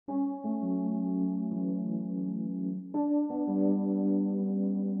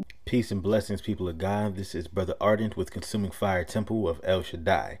Peace and blessings, people of God. This is Brother Ardent with ConsumingFireTemple of El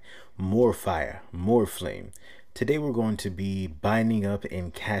Shaddai. More fire, more flame. Today we're going to be binding up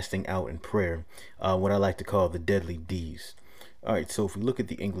and casting out in prayer what I like to call the deadly D's. All right, so if we look at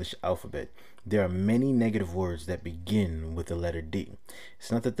the English alphabet, there are many negative words that begin with the letter D. It's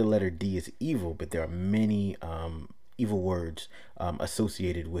not that the letter D is evil, but there are many evil words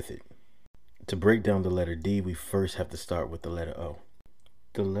associated with it. To break down the letter D, we first have to start with the letter O.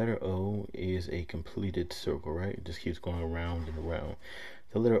 The letter O is a completed circle, right? It just keeps going around and around.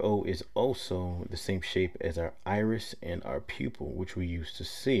 The letter O is also the same shape as our iris and our pupil, which we used to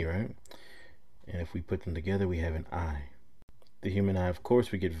see, right? And if we put them together, we have an eye. The human eye, of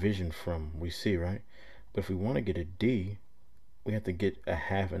course, we get vision from, we see, right? But if we want to get a D, we have to get a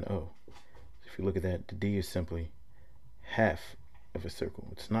half an O. If you look at that, the D is simply half of a circle.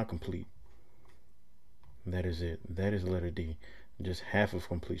 It's not complete. That is it. That is the letter D. Just half of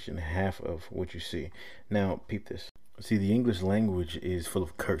completion, half of what you see. Now, peep this. See, the English language is full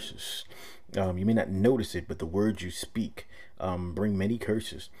of curses. You may not notice it, but the words you speak bring many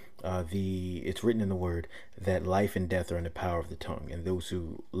curses. It's written in the word that life and death are in the power of the tongue, and those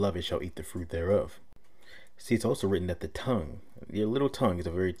who love it shall eat the fruit thereof. See, it's also written that the tongue, your little tongue, is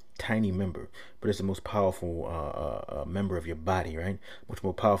a very tiny member, but it's the most powerful member of your body, right? Much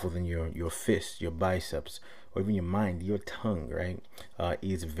more powerful than your fists, your biceps, or even your mind. Your tongue, right,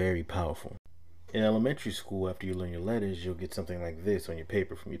 is very powerful. In elementary school, after you learn your letters, you'll get something like this on your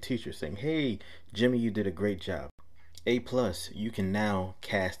paper from your teacher saying, "Hey, Jimmy, you did a great job. A+, you can now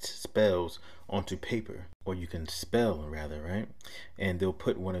cast spells onto paper," or you can spell, rather, right? And they'll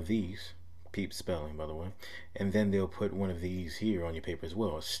put one of these. Peep spelling, by the way. And then they'll put one of these here on your paper as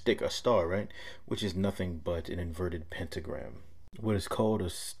well. A star, right? Which is nothing but an inverted pentagram. What is called a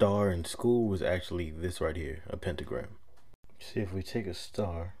star in school was actually this right here, a pentagram. See, if we take a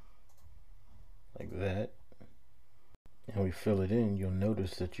star like that and we fill it in, you'll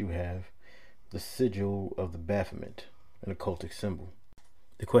notice that you have the sigil of the Baphomet, an occultic symbol.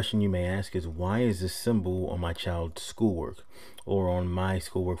 The question you may ask is, why is this symbol on my child's schoolwork or on my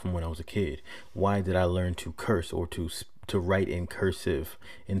schoolwork from when I was a kid? Why did I learn to curse or to write in cursive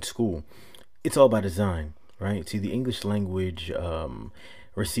in school? It's all by design, right? See, the English language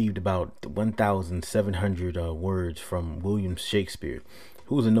received about 1,700 words from William Shakespeare,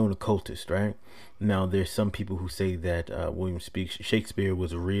 who was a known occultist, right? Now, there's some people who say that William Shakespeare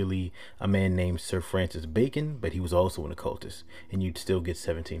was really a man named Sir Francis Bacon, but he was also an occultist, and you'd still get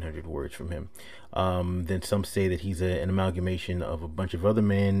 1,700 words from him. Then some say that he's an amalgamation of a bunch of other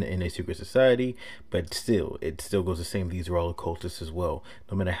men in a secret society, but still, it still goes the same. These are all occultists as well.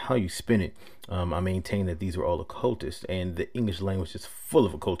 No matter how you spin it, I maintain that these are all occultists, and the English language is full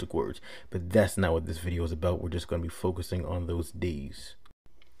of occultic words, but that's not what this video is about. We're just going to be focusing on those D's.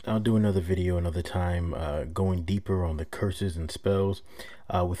 I'll do another video another time going deeper on the curses and spells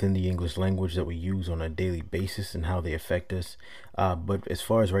within the English language that we use on a daily basis and how they affect us. But as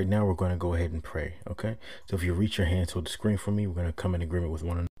far as right now, we're going to go ahead and pray, okay? So if you reach your hand toward the screen for me, we're going to come in agreement with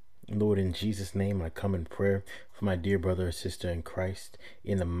one another. Lord, in Jesus' name, I come in prayer for my dear brother or sister in Christ,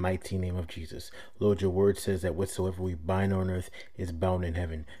 in the mighty name of Jesus. Lord, your word says that whatsoever we bind on earth is bound in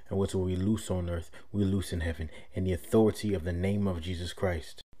heaven, and whatsoever we loose on earth, we loose in heaven, in the authority of the name of Jesus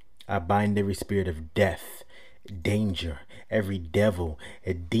Christ. I bind every spirit of death, danger, every devil,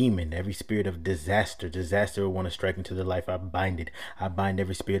 a demon, every spirit of disaster will want to strike into their life. I bind it. I bind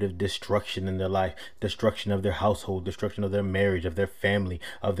every spirit of destruction in their life, destruction of their household, destruction of their marriage, of their family,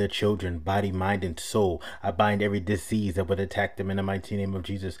 of their children, body, mind, and soul. I bind every disease that would attack them in the mighty name of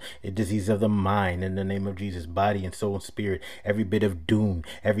Jesus, a disease of the mind in the name of Jesus, body and soul and spirit, every bit of doom,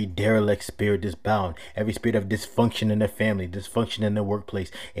 every derelict spirit is bound, every spirit of dysfunction in their family, dysfunction in their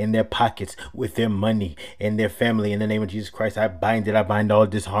workplace, in their pockets, with their money, in their family, in the name of Jesus Christ. I bind it. I bind all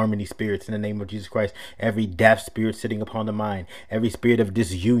disharmony spirits in the name of Jesus Christ. Every daft spirit sitting upon the mind, every spirit of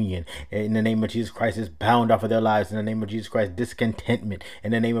disunion in the name of Jesus Christ is bound off of their lives in the name of Jesus Christ. Discontentment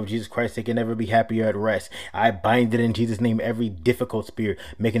in the name of Jesus Christ. They can never be happy or at rest. I bind it in Jesus' name. Every difficult spirit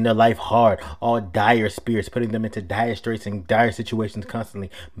making their life hard, all dire spirits putting them into dire straits and dire situations constantly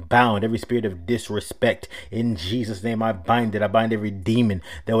bound. Every spirit of disrespect in Jesus' name, I bind it. I bind every demon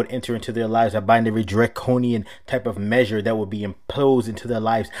that would enter into their lives. I bind every draconian draconian type of measure that will be imposed into their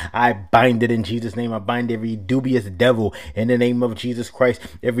lives. I bind it in Jesus' name. I bind every dubious devil in the name of Jesus Christ.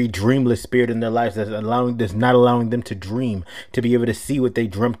 Every dreamless spirit in their lives that's not allowing them to dream, to be able to see what they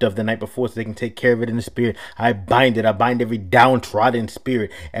dreamt of the night before so they can take care of it in the spirit. I bind it. I bind every downtrodden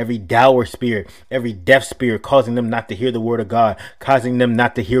spirit, every dour spirit, every deaf spirit, causing them not to hear the word of God, causing them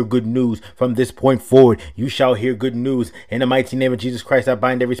not to hear good news. From this point forward, you shall hear good news in the mighty name of Jesus Christ. I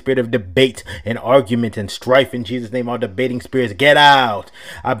bind every spirit of debate and argument and strife in Jesus' name. All debating spirits, get out.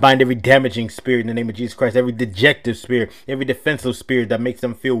 I bind every damaging spirit in the name of Jesus Christ, every dejective spirit, every defensive spirit that makes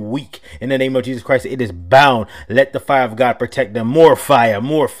them feel weak in the name of Jesus Christ. It is bound. Let the fire of God protect them. More fire,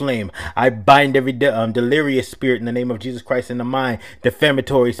 more flame. I bind every delirious spirit in the name of Jesus Christ in the mind,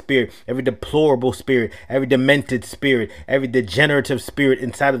 defamatory spirit, every deplorable spirit, every demented spirit, every degenerative spirit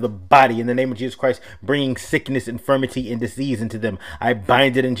inside of the body in the name of Jesus Christ, bringing sickness, infirmity, and disease into them. I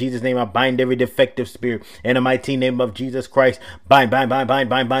bind it in Jesus' name. I bind every defective spirit in the mighty name of Jesus Christ. Bind, bind, bind, bind,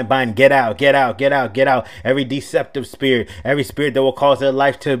 bind, bind, bind. Get out, get out, get out, get out. Every deceptive spirit, every spirit that will cause their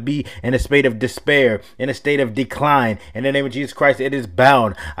life to be in a state of despair, in a state of decline, in the name of Jesus Christ, it is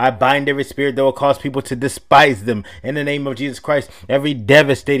bound. I bind every spirit that will cause people to despise them in the name of Jesus Christ. Every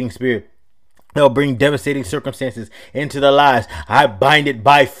devastating spirit they'll bring devastating circumstances into their lives. I bind it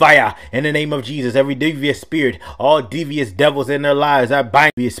by fire in the name of Jesus. Every devious spirit, all devious devils in their lives, I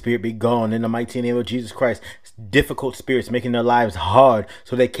bind devious spirit, be gone in the mighty name of Jesus Christ. Difficult spirits making their lives hard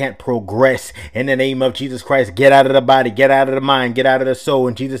so they can't progress in the name of Jesus Christ. Get out of the body, get out of the mind, get out of the soul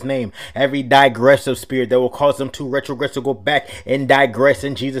in Jesus' name. Every digressive spirit that will cause them to retrogress or go back and digress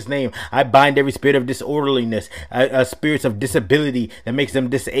in Jesus' name. I bind every spirit of disorderliness, spirits of disability that makes them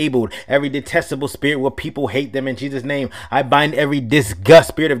disabled. Every detestable spirit where people hate them in Jesus' name. I bind every disgust,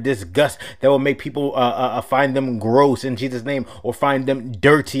 spirit of disgust that will make people find them gross in Jesus' name, or find them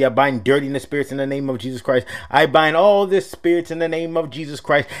dirty. I bind dirtiness spirits in the name of Jesus Christ. I bind all these spirits in the name of Jesus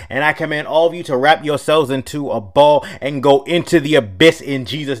Christ, and I command all of you to wrap yourselves into a ball and go into the abyss in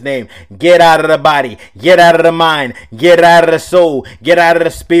Jesus' name. Get out of the body, get out of the mind, get out of the soul, get out of the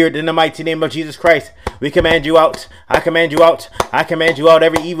spirit in the mighty name of Jesus Christ. We command you out. I command you out. I command you out.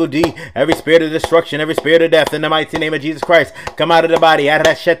 Every evil deed, every spirit of destruction, every spirit of death in the mighty name of Jesus Christ. Come out of the body. Come out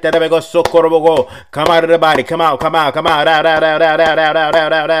of the body. Come out, come out, come out. Out, out, out, out, out, out, out,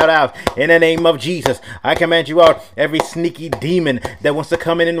 out, out, out, out. In the name of Jesus, I command you out. Every sneaky demon that wants to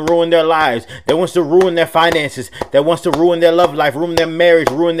come in and ruin their lives, that wants to ruin their finances, that wants to ruin their love life, ruin their marriage,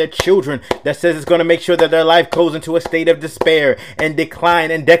 ruin their children, that says it's going to make sure that their life goes into a state of despair and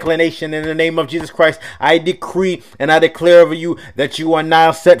decline and declination in the name of Jesus Christ. I decree and I declare over you that you are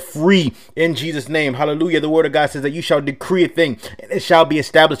now set free in Jesus' name. Hallelujah. The word of God says that you shall decree a thing and it shall be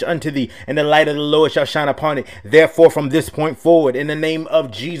established unto thee, and the light of the Lord shall shine upon it. Therefore, from this point forward, in the name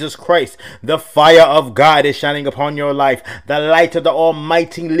of Jesus Christ, the fire of God is shining upon your life. The light of the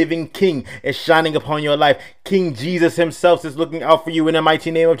almighty living King is shining upon your life. King Jesus himself is looking out for you in the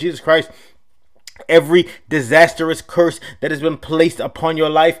mighty name of Jesus Christ. Every disastrous curse that has been placed upon your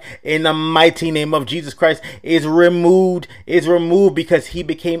life in the mighty name of Jesus Christ is removed because he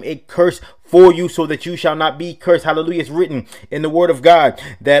became a curse for you so that you shall not be cursed. Hallelujah. It's written in the word of God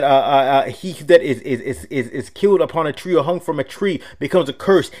that he that is killed upon a tree or hung from a tree becomes a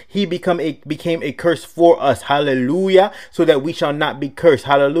curse. He became a curse for us. Hallelujah. So that we shall not be cursed.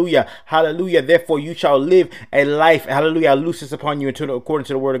 Hallelujah. Hallelujah. Therefore you shall live a life. Hallelujah. I loose this upon you according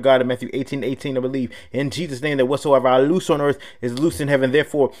to the word of God in Matthew 18:18. I believe in Jesus' name that whatsoever I loose on earth is loose in heaven.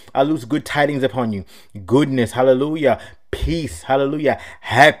 Therefore I loose good tidings upon you. Goodness. Hallelujah. Peace, hallelujah,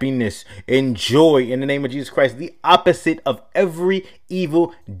 happiness, and joy in the name of Jesus Christ. The opposite of every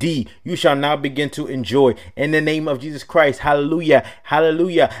evil deed you shall now begin to enjoy in the name of Jesus Christ. Hallelujah,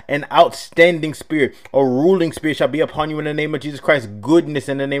 hallelujah. An outstanding spirit, a ruling spirit shall be upon you in the name of Jesus Christ. Goodness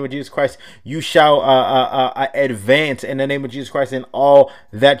in the name of Jesus Christ. You shall advance in the name of Jesus Christ in all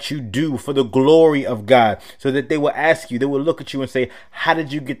that you do for the glory of God, so that they will ask you, they will look at you and say, how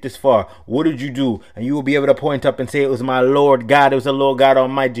did you get this far? What did you do? And you will be able to point up and say, it was my Lord God. It was the Lord God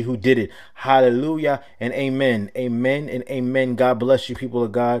Almighty who did it. Hallelujah and amen. Amen and amen. God bless you, people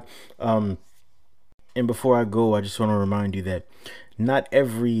of God. And before I go, I just want to remind you that not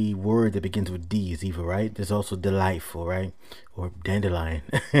every word that begins with D is evil, right? There's also delightful, right? Or dandelion,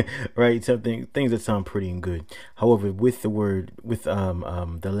 right? Things that sound pretty and good. However, with the word, with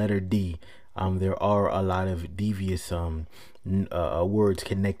the letter D, there are a lot of devious words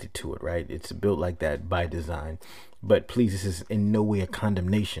connected to it, right? It's built like that by design. But please, this is in no way a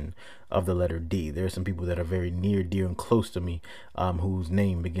condemnation of the letter D. There are some people that are very near, dear, and close to me, whose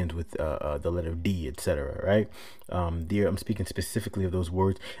name begins with the letter D, etc. Right? Dear, I'm speaking specifically of those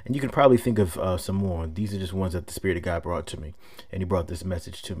words, and you can probably think of some more. These are just ones that the Spirit of God brought to me, and He brought this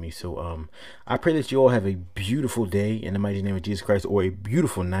message to me. So I pray that you all have a beautiful day in the mighty name of Jesus Christ, or a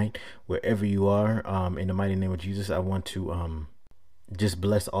beautiful night wherever you are. In the mighty name of Jesus, I want to just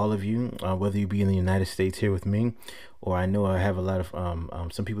bless all of you, whether you be in the United States here with me, or I know I have a lot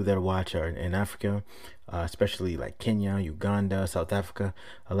of some people that watch are in Africa, especially like Kenya, Uganda, South Africa.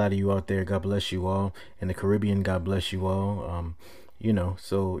 A lot of you out there, God bless you all. In the Caribbean, God bless you all.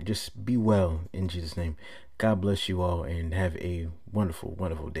 So just be well in Jesus' name. God bless you all, and have a wonderful,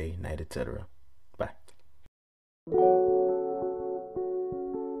 wonderful day, night, etc. Bye.